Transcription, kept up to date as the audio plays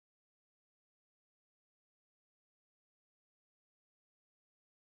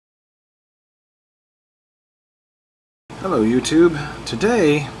Hello YouTube.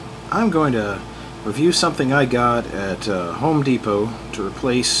 Today I'm going to review something I got at Home Depot to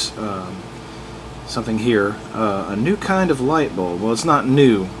replace something here. A new kind of light bulb. Well, it's not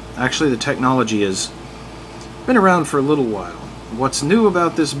new. Actually, the technology has been around for a little while. What's new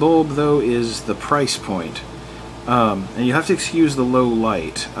about this bulb though is the price point. And you have to excuse the low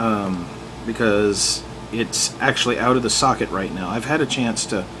light because it's actually out of the socket right now. I've had a chance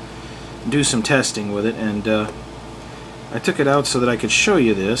to do some testing with it, and I took it out so that I could show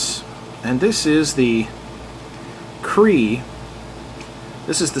you this. And this is the Cree.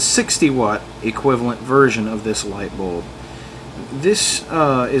 This is the 60 watt equivalent version of this light bulb. This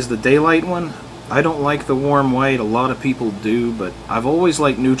is the daylight one. I don't like the warm white. A lot of people do, but I've always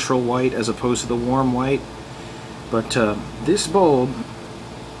liked neutral white as opposed to the warm white. But this bulb,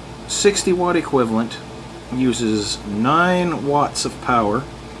 60 watt equivalent, uses 9 watts of power,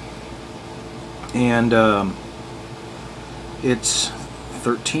 and it's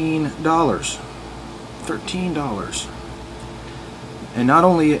 $13. $13. And not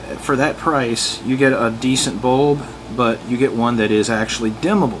only for that price you get a decent bulb, but you get one that is actually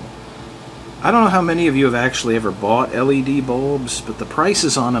dimmable. I don't know how many of you have actually ever bought LED bulbs, but the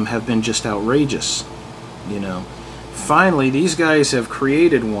prices on them have been just outrageous. You know, finally these guys have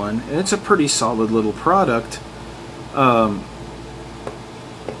created one, and it's a pretty solid little product.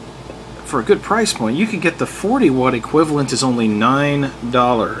 For a good price point. You can get the 40 watt equivalent is only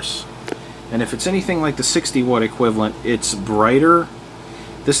 $9, and if it's anything like the 60 watt equivalent, it's brighter.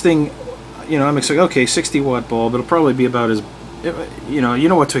 This thing, you know, I'm expecting, okay, 60 watt bulb, it'll probably be about as, you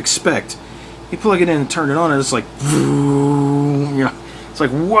know what to expect. You plug it in and turn it on, and it's like, you know, it's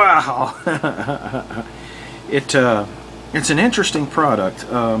like, wow. It's an interesting product.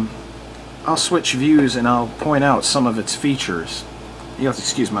 I'll switch views and I'll point out some of its features. You have to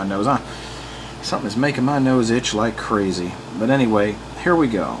excuse my nose. Something is making my nose itch like crazy. But anyway, here we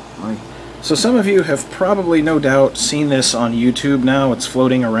go. So some of you have probably, no doubt, seen this on YouTube now. It's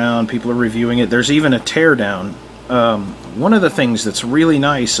floating around. People are reviewing it. There's even a teardown. One of the things that's really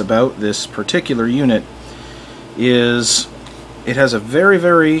nice about this particular unit is it has a very,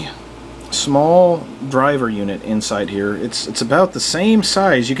 very small driver unit inside here. It's about the same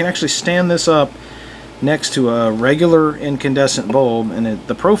size. You can actually stand this up next to a regular incandescent bulb, and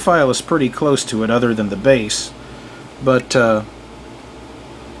the profile is pretty close to it other than the base. But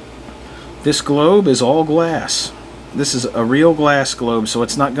this globe is all glass. This is a real glass globe, so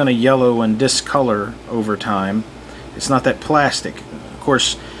it's not going to yellow and discolor over time. It's not that plastic. Of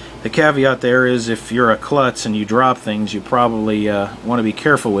course, the caveat there is if you're a klutz and you drop things, you probably want to be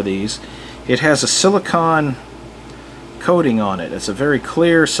careful with these. It has a silicone coating on it. It's a very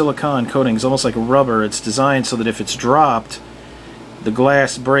clear silicone coating. It's almost like rubber. It's designed so that if it's dropped, the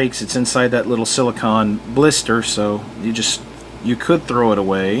glass breaks. It's inside that little silicone blister, so you could throw it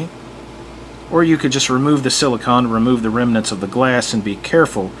away, or you could just remove the silicone, remove the remnants of the glass, and be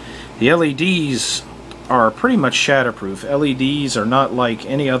careful. The LEDs are pretty much shatterproof. LEDs are not like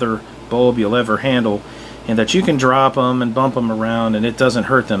any other bulb you'll ever handle, in that you can drop them and bump them around and it doesn't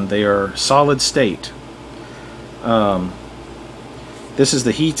hurt them. They are solid state. This is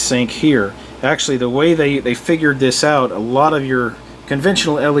the heat sink here. Actually, the way they figured this out, a lot of your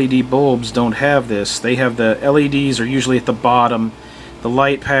conventional LED bulbs don't have this. They have the LEDs are usually at the bottom. The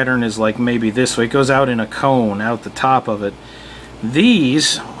light pattern is like maybe this way. It goes out in a cone out the top of it.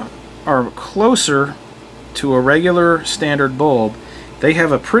 These are closer to a regular standard bulb. They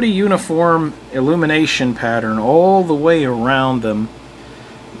have a pretty uniform illumination pattern all the way around them,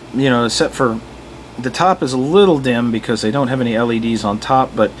 you know, except for the top is a little dim because they don't have any LEDs on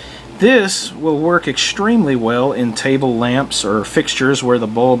top. But this will work extremely well in table lamps or fixtures where the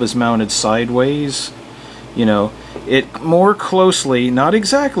bulb is mounted sideways. You know, it more closely, not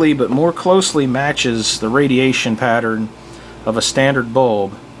exactly, but more closely matches the radiation pattern of a standard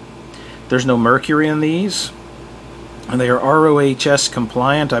bulb. There's no mercury in these, and they are RoHS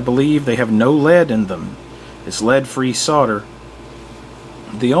compliant. I believe they have no lead in them. It's lead-free solder.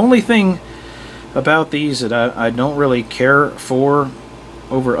 The only thing about these that I don't really care for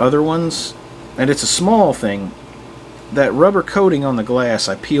over other ones, and it's a small thing, that rubber coating on the glass,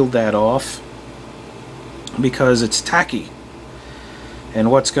 I peeled that off because it's tacky.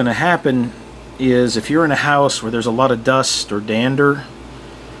 And what's going to happen is if you're in a house where there's a lot of dust or dander,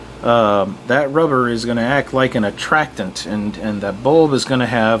 that rubber is going to act like an attractant, and that bulb is going to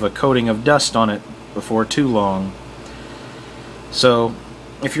have a coating of dust on it before too long. So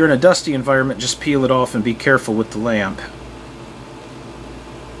if you're in a dusty environment, just peel it off and be careful with the lamp.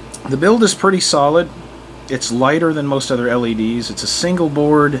 The build is pretty solid. It's lighter than most other LEDs. It's a single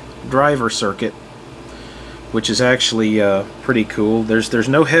board driver circuit. which is actually pretty cool. There's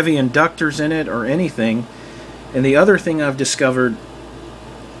no heavy inductors in it or anything. And the other thing I've discovered,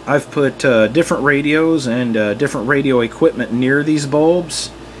 I've put different radios and different radio equipment near these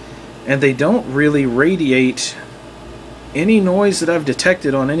bulbs, and they don't really radiate any noise that I've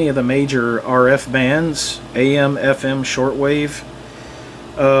detected on any of the major RF bands, AM, FM, shortwave.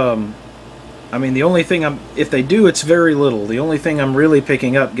 I mean, the only thing if they do, it's very little. The only thing I'm really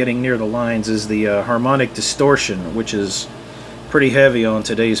picking up getting near the lines is the harmonic distortion, which is pretty heavy on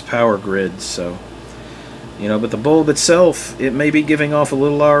today's power grids. So, you know, but the bulb itself, it may be giving off a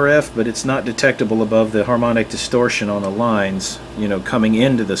little RF, but it's not detectable above the harmonic distortion on the lines, you know, coming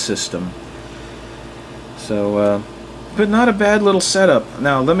into the system. So, but not a bad little setup.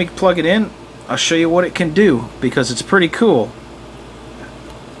 Now, let me plug it in. I'll show you what it can do, because it's pretty cool.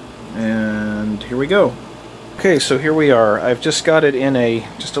 And here we go. Okay, so here we are. I've just got it in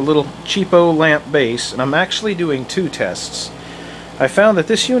just a little cheapo lamp base, and I'm actually doing 2 tests. I found that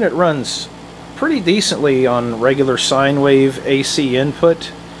this unit runs pretty decently on regular sine wave AC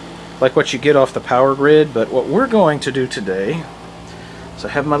input, like what you get off the power grid. But what we're going to do today is I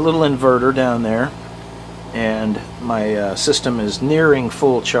have my little inverter down there, and my system is nearing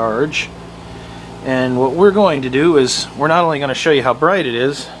full charge. And what we're going to do is, we're not only going to show you how bright it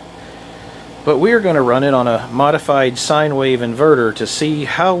is, but we are going to run it on a modified sine wave inverter to see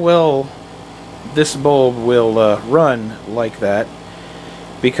how well this bulb will run like that.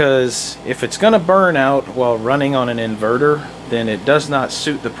 Because if it's going to burn out while running on an inverter, then it does not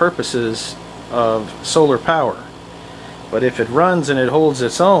suit the purposes of solar power. But if it runs and it holds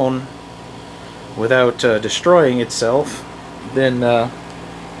its own without destroying itself, then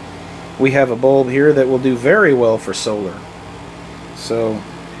we have a bulb here that will do very well for solar. So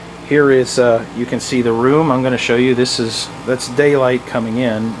here is, you can see the room. I'm going to show you. That's daylight coming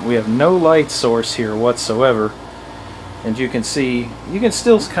in. We have no light source here whatsoever. And you can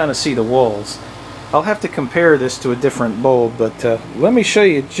still kind of see the walls. I'll have to compare this to a different bulb, but let me show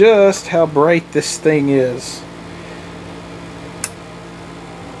you just how bright this thing is.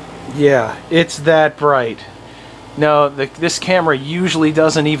 Yeah, it's that bright. Now, this camera usually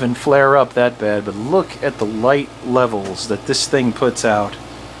doesn't even flare up that bad, but look at the light levels that this thing puts out.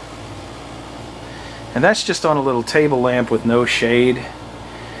 And that's just on a little table lamp with no shade.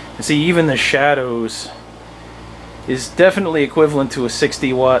 And see, even the shadows is definitely equivalent to a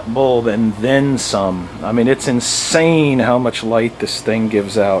 60-watt bulb and then some. I mean, it's insane how much light this thing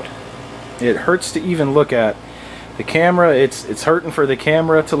gives out. It hurts to even look at. The camera, it's hurting for the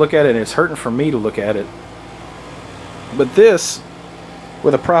camera to look at it, and it's hurting for me to look at it. But this,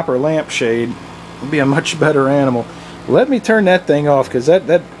 with a proper lampshade, would be a much better animal. Let me turn that thing off, because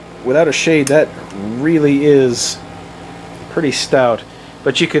that without a shade, that really is pretty stout.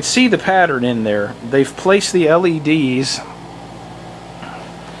 But you could see the pattern in there. They've placed the LEDs.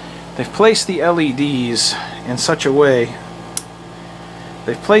 They've placed the LEDs in such a way.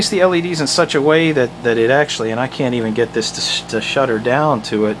 They've placed the LEDs in such a way that it actually, and I can't even get this to shutter down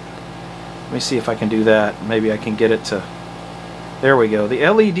to it. Let me see if I can do that. Maybe I can get it to. There we go. The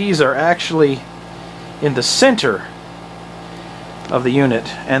LEDs are actually in the center of the unit,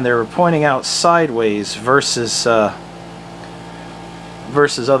 and they're pointing out sideways versus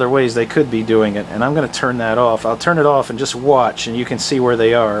other ways they could be doing it. And I'm going to turn that off. I'll turn it off and just watch, and you can see where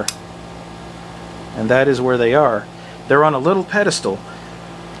they are. And that is where they are. They're on a little pedestal,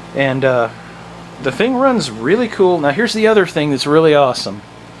 and the thing runs really cool. Now here's the other thing that's really awesome.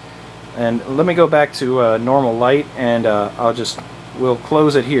 And let me go back to normal light, and we'll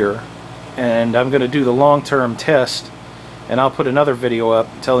close it here, and I'm going to do the long-term test, and I'll put another video up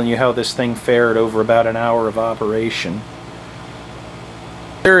telling you how this thing fared over about an hour of operation.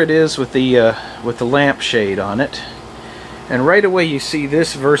 There it is with the lampshade on it, and right away you see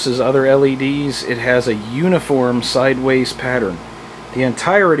this versus other LEDs. It has a uniform sideways pattern. The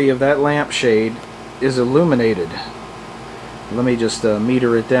entirety of that lampshade is illuminated. Let me just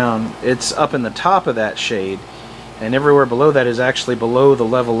meter it down. It's up in the top of that shade, and everywhere below that is actually below the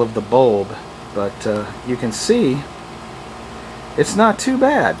level of the bulb. But you can see it's not too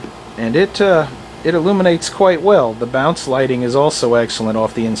bad, and it illuminates quite well. The bounce lighting is also excellent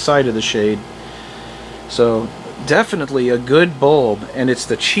off the inside of the shade. So definitely a good bulb, and it's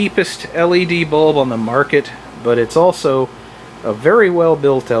the cheapest LED bulb on the market, but it's also a very well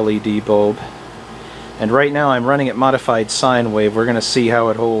built LED bulb. And right now I'm running it modified sine wave. We're going to see how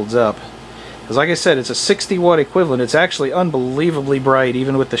it holds up. Because like I said, it's a 60-watt equivalent. It's actually unbelievably bright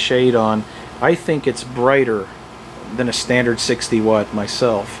even with the shade on. I think it's brighter than a standard 60-watt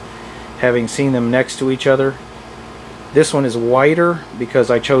myself. Having seen them next to each other, This one is whiter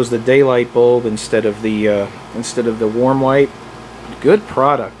because I chose the daylight bulb instead of the warm white. Good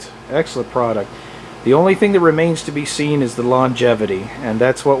product, excellent product. The only thing that remains to be seen is the longevity, and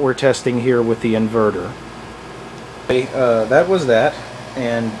that's what we're testing here with the inverter. That was that,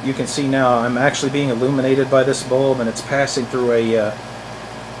 and you can see now I'm actually being illuminated by this bulb, and it's passing through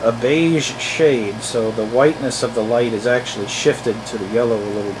a beige shade, so the whiteness of the light is actually shifted to the yellow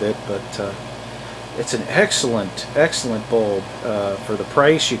a little bit, but it's an excellent bulb. For the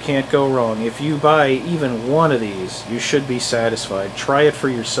price, you can't go wrong. If you buy even one of these, you should be satisfied. Try it for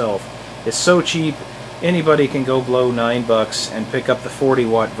yourself. It's so cheap, anybody can go blow $9 and pick up the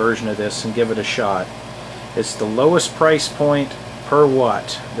 40-watt version of this and give it a shot. It's the lowest price point per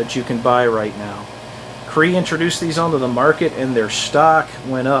watt that you can buy right now. Cree introduced these onto the market and their stock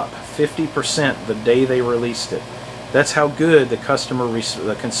went up 50% the day they released it. That's how good the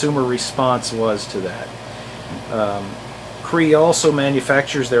consumer response was to that. Cree also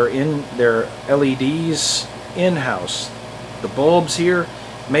manufactures their LEDs in-house. The bulbs here,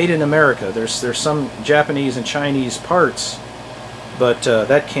 made in America. There's some Japanese and Chinese parts, but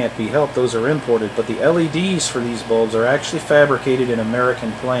that can't be helped. Those are imported. But the LEDs for these bulbs are actually fabricated in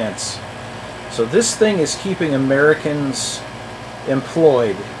American plants. So this thing is keeping Americans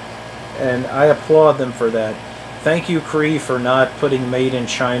employed, and I applaud them for that. Thank you, Cree, for not putting made in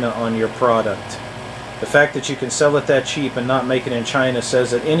China on your product. The fact that you can sell it that cheap and not make it in China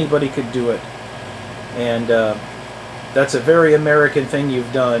says that anybody could do it. And that's a very American thing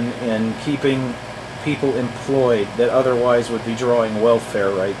you've done in keeping people employed that otherwise would be drawing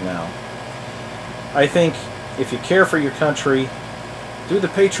welfare right now. I think if you care for your country, do the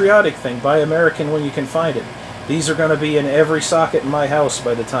patriotic thing. Buy American when you can find it. These are going to be in every socket in my house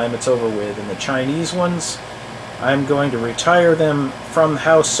by the time it's over with. And the Chinese ones, I'm going to retire them from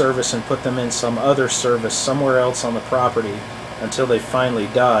house service and put them in some other service somewhere else on the property until they finally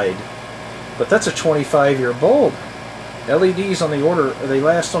died. But that's a 25-year bulb. LEDs on the order, they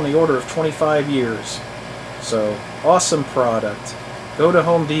last on the order of 25 years. So, awesome product. Go to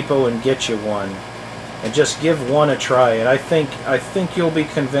Home Depot and get you one. And just give one a try. And I think you'll be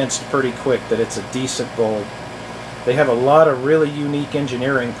convinced pretty quick that it's a decent bulb. They have a lot of really unique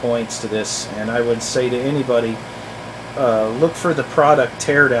engineering points to this, and I would say to anybody, look for the product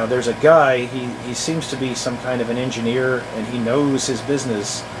teardown. There's a guy, he seems to be some kind of an engineer, and he knows his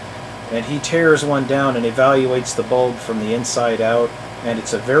business, and he tears one down and evaluates the bulb from the inside out, and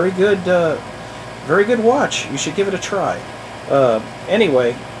it's a very good watch. You should give it a try.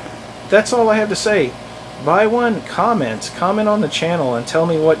 Anyway, that's all I have to say. Buy one, comment on the channel, and tell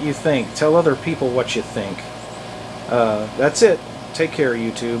me what you think. Tell other people what you think. That's it. Take care,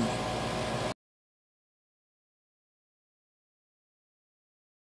 YouTube.